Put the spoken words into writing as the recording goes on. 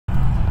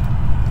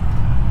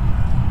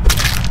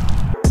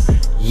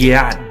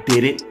Yeah, I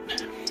did it.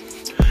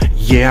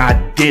 Yeah,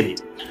 I did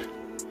it.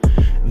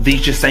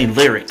 These just ain't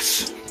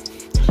lyrics.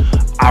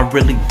 I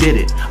really did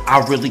it.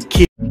 I really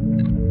killed.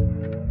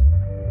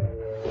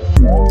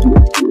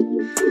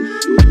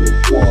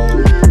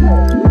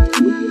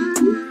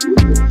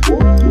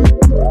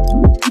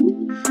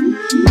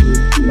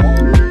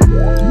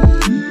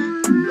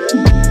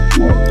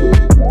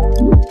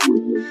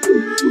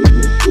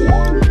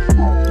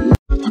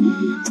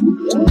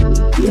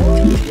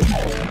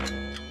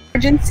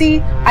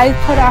 Emergency, I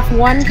put off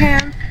one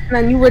cam, and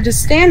then you were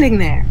just standing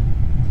there.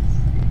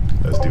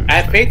 Let's do it. I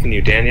have faith in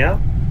you,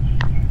 Danielle.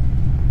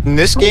 In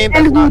this game,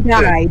 And we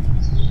died.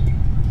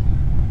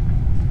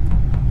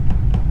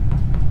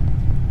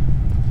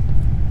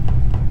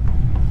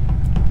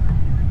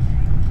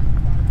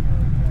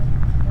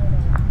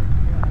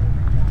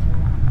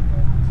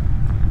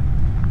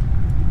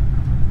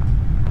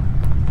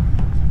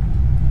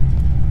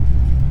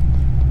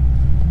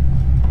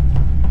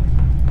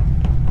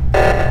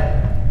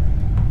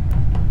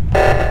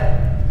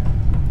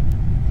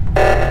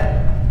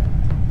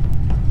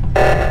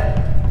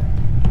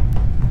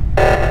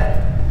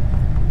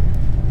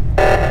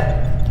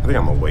 I think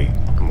I'm gonna wait.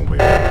 I'm gonna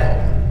wait.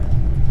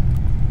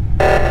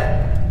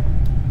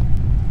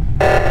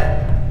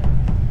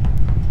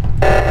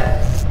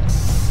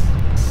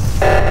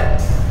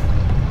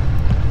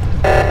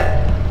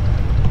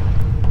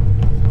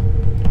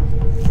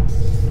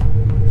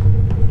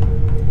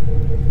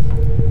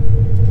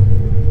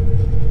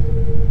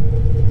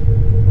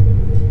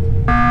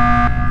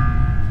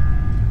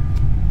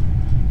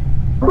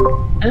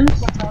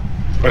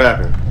 What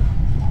happened?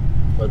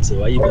 What's it?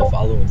 Why you been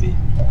following me?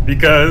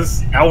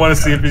 Because I want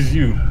to see if it's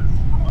you.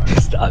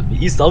 Stop me.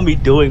 He saw me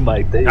doing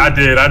my thing. I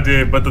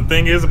did. But the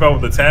thing is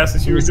about the tasks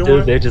that you were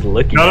doing. They're just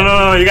looking.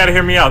 No. You got to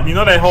hear me out. You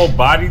know that whole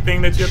body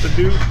thing that you have to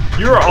do?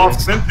 You were off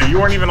center. You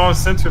weren't even on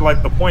center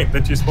like the point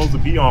that you're supposed to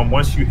be on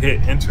once you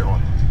hit enter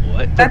on it.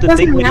 What? That But the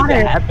thing doesn't wouldn't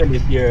matter. happen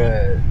if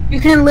you're. You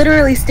can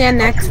literally stand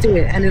next to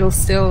it, and it'll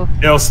still.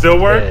 It'll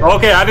still work? Yeah.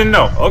 Okay, I didn't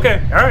know.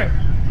 Okay, all right.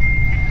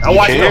 I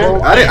watched the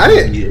whole I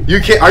didn't. You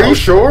can't. Are you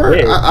sure?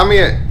 Yeah. I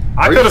mean,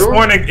 I could have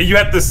sworn that you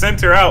had to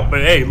center out, but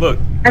hey, look.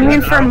 I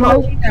mean, for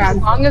most jobs, As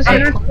long as I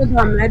you're don't know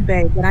about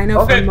medbay, but I know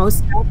Okay. for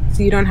most jobs,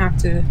 you don't have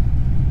to.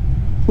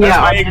 That's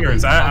my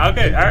ignorance.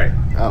 Okay, all right.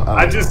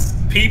 I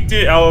just peeped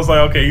it. I was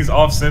like, okay, he's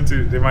off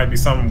center. There might be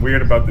something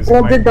weird about this.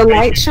 Well, He did might the be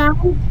light faking.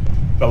 shine?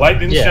 The light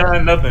didn't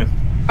shine, nothing.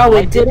 Oh,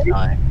 it didn't?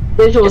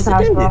 visual Yes, it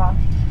task did. off.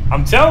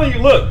 I'm telling you,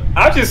 look,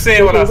 I'm just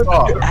saying what I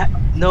saw.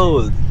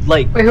 No,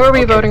 like. Wait, who are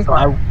we voting for?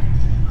 I-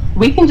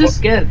 We can just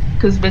skip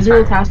because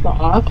visual task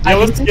off. Yeah,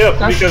 let's skip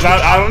because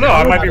I don't know.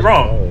 I might be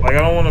wrong. Like, I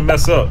don't want to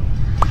mess up.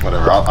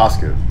 Whatever. I'll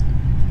skip.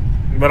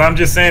 But I'm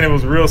just saying it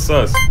was real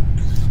sus.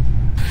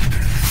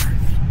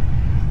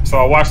 So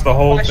I watched the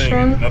whole thing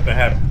and nothing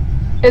happened.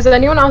 Is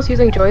anyone else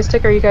using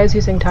joystick or are you guys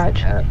using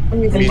touch?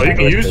 I'm using So you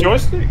can use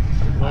joystick?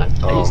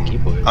 I use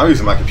keyboard. I'm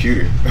using my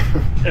computer.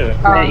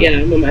 Yeah. Yeah,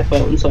 I'm on my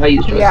phone, so I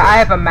use joystick. Yeah, I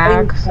have a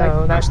Mac,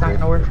 so that's not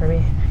gonna work for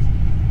me.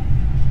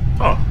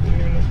 Oh.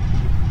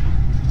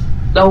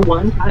 No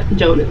one,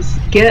 Jonas.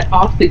 Get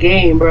off the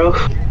game, bro.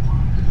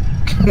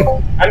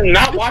 I'm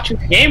not watching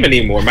the game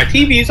anymore. My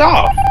TV's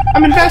off.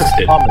 I'm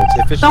invested.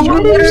 If it's So you,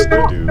 what just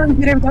did do. you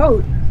didn't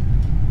vote?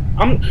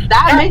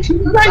 That makes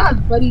you guys,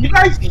 buddy. You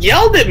guys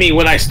yelled at me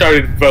when I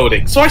started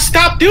voting, so I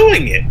stopped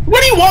doing it.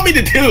 What do you want me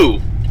to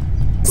do?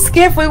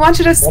 Skip, we want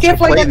you to skip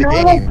play like a the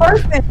normal game.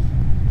 person.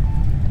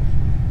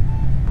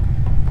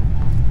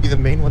 Be the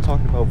main one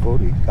talking about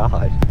voting.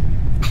 God.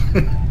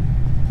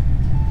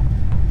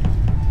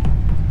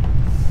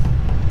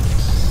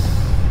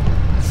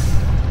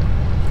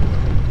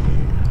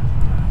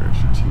 Very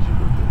strategic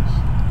with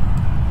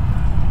this.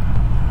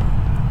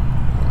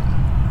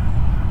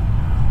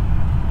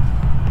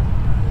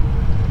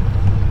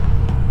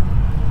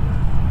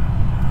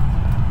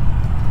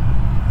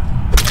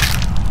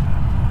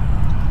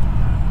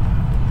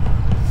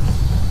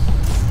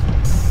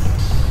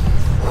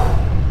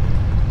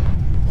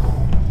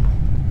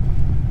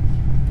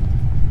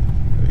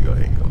 There you go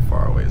ahead and go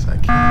far away as I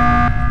can.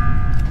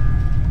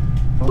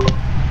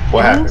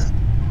 What happened?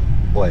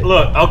 What?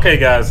 Look, okay,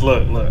 guys,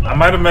 look. I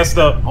might have messed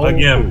up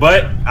again,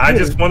 but I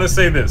just want to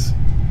say this.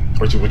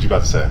 What you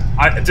about to say?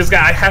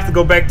 I have to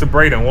go back to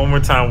Braden one more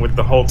time with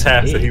the whole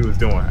task that he was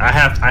doing. I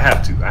have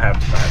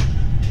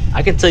to.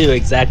 I can tell you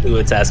exactly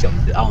what task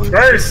I'm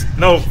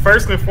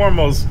First and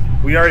foremost,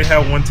 we already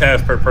have one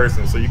task per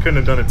person, so you couldn't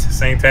have done the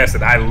same task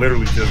that I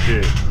literally just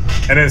did.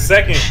 And then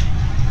second,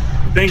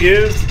 the thing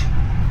is,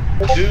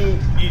 dude,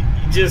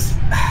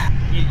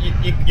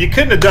 you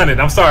couldn't have done it.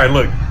 I'm sorry,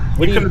 look.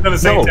 We couldn't have done the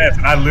same task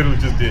that I literally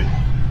just did.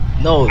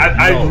 No,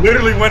 I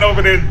literally went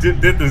over there and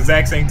did the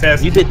exact same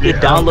task. You did the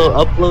download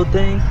upload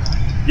thing?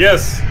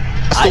 Yes.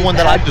 That's the one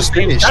that I just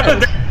finished.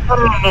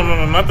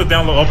 No, not the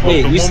download upload.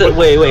 Wait, who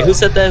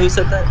said that? Who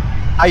said that?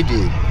 I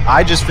did.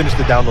 I just finished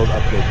the download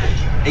upload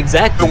thing.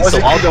 Exactly. It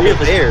wasn't So all you that three was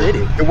of us there. did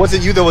it. It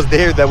wasn't you that was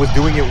there that was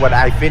doing it when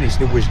I finished.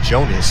 It was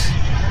Jonas.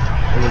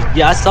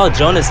 Yeah, I saw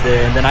Jonas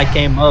there, and then I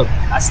came up.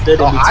 I stood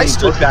in between. I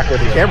stood back where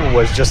the camera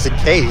was just in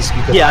case.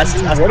 Because Yeah, I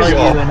saw you,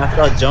 and I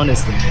saw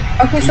Jonas there.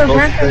 Okay, so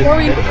Brandon, what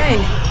were you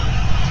saying?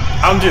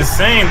 I'm just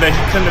saying that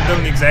he couldn't have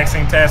done the exact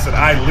same task that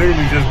I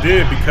literally just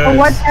did because. Well,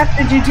 what task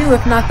did you do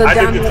if not the I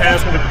download? did the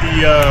task with the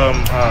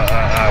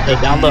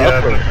download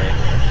upload thing.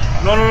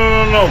 No.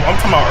 I'm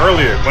talking about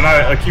earlier when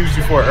I accused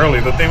you for it earlier.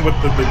 The thing with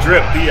the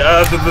drip,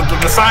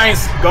 the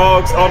science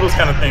dogs, all those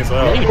kind of things.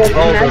 Well,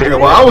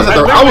 I was at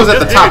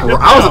the top.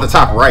 I was at the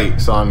top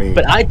right. So I mean.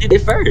 But I did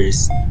it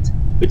first,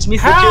 which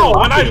means how?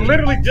 When I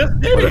literally just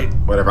did it.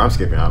 Whatever. I'm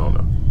skipping. I don't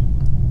know.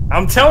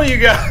 I'm telling you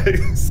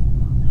guys.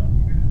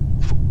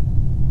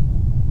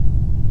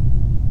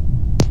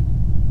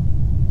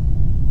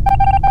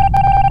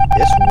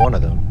 It's one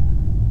of them.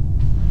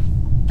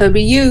 It'll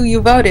be you.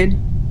 You voted. Okay,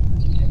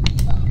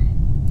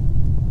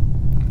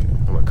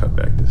 I'm gonna cut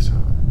back this time.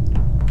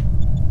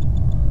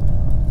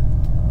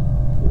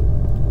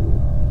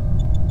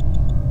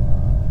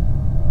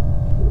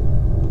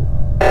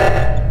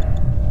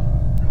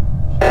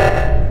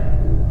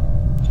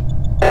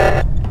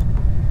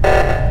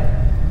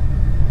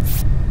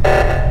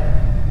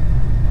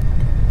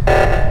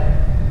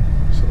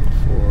 So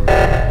 4,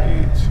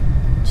 8,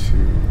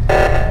 2, 4,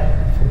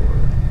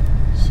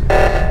 6.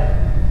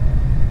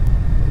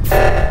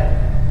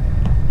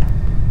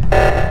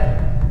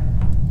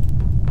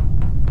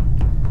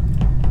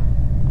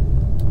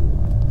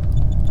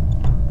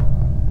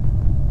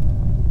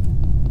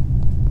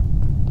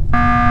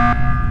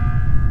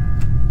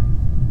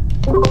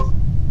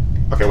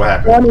 Okay, what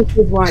happened? One is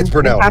one. It's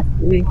Brunel. It has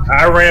to be.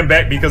 I ran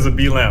back because of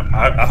B.lamp.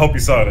 I hope you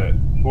saw that.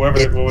 Whoever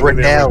It's what was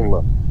there.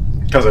 Brunel.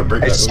 Because of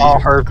brick. I saw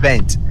her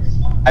vent.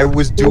 I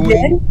was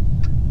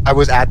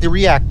at the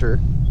reactor.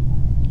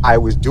 I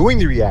was doing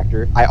the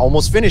reactor. I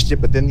almost finished it,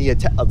 but then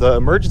the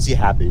emergency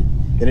happened.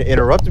 Then it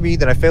interrupted me.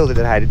 Then I failed it.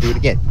 And I had to do it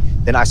again.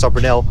 Then I saw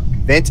Brunel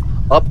vent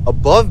up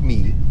above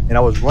me, and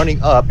I was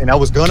running up, and I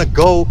was gonna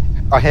go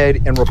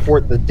ahead and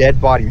report the dead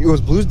body. It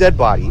was Blue's dead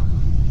body.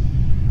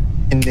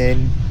 And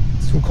then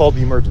who called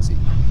the emergency?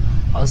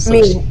 Also,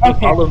 Me. she Okay.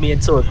 followed me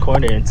into a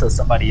corner until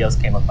somebody else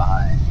came up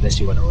behind. Then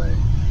she went away.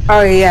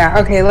 Oh yeah.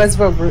 Okay, let's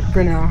vote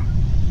Brunel.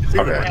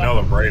 Okay. Brunel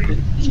or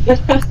Brady.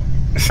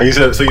 So you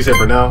said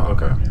Brunel?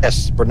 Okay.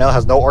 Yes, Brunel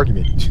has no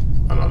argument.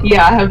 I don't know.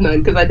 Yeah, I have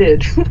none because I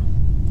did.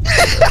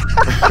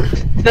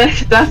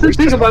 That's the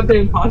thing about the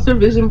imposter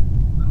vision.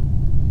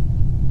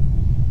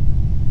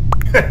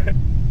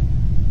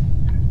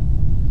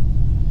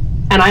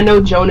 And I know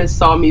Jonas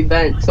saw me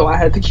vent, so I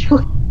had to kill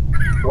him.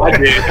 I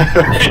did.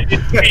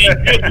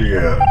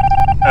 Yeah.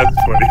 That's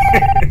funny.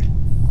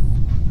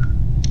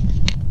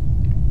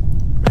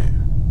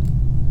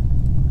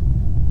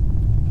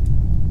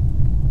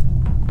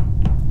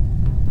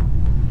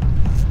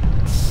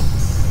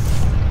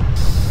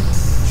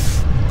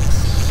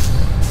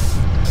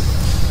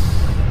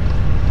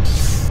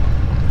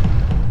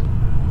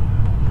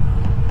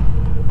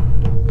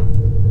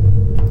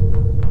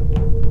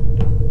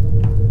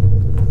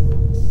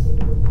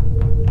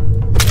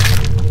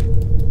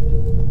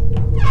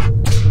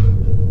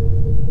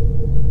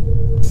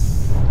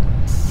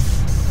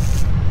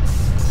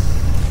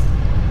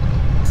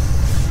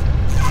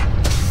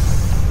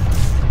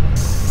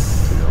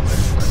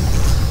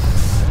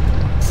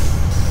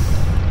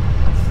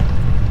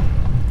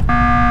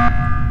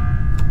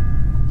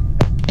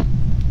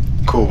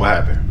 Cool. What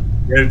happened?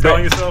 You're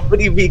telling yourself? What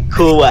do you mean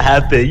cool? What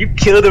happened? You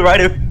killed her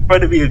right in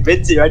front of me and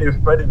vented right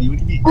in front of me. What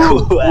do you mean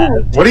cool? What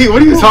happened? What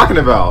are you talking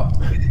about?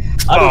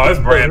 Oh, it's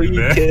Brandon, Who you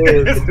man.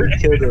 killed? You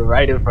killed her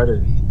right in front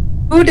of me.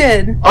 Who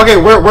did? Okay,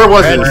 where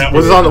was it? Brandon.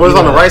 Was it on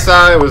the right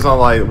side? Was it on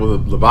like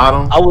the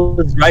bottom? I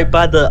was right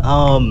by the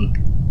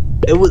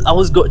I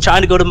was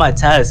trying to go to my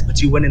task,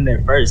 but you went in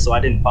there first, so I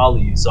didn't follow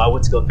you. So I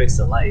went to go fix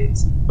the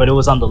lights, but it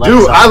was on the left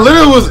Dude, side. I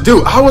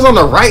was on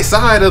the right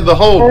side of the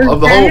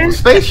whole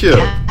spaceship.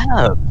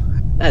 Yeah,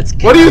 that's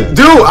What do you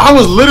do? I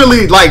was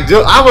literally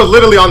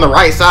on the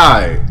right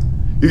side.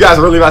 You guys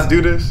really about to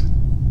do this?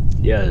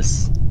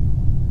 Yes.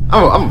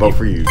 I'm gonna vote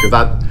for you because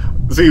I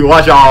see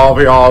watch y'all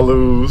over here all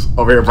lose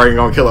over here. Brady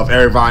gonna kill up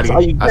everybody. Saw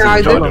you I No, see I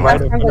what y'all didn't. doing. right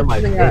That's in not front of my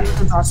something that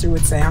face. imposter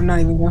would say. I'm not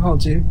even gonna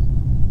hold you.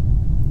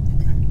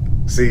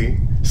 See,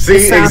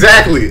 sounds-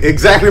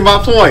 exactly my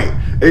point.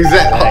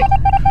 Exactly.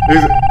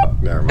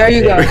 Never mind. There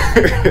you go.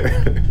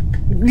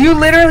 You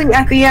literally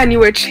at the end you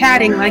were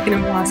chatting like an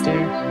imposter.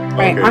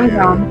 Right, Okay, I'm yeah.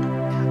 dumb.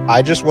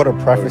 I just want to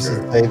preface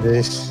and say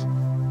this.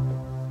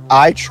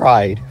 I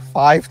tried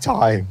 5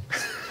 times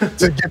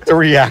to get the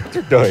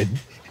reactor done.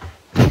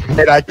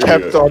 And I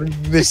kept on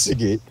missing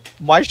it.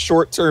 My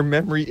short-term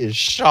memory is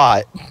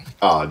shot.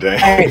 Oh dang.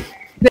 Alright.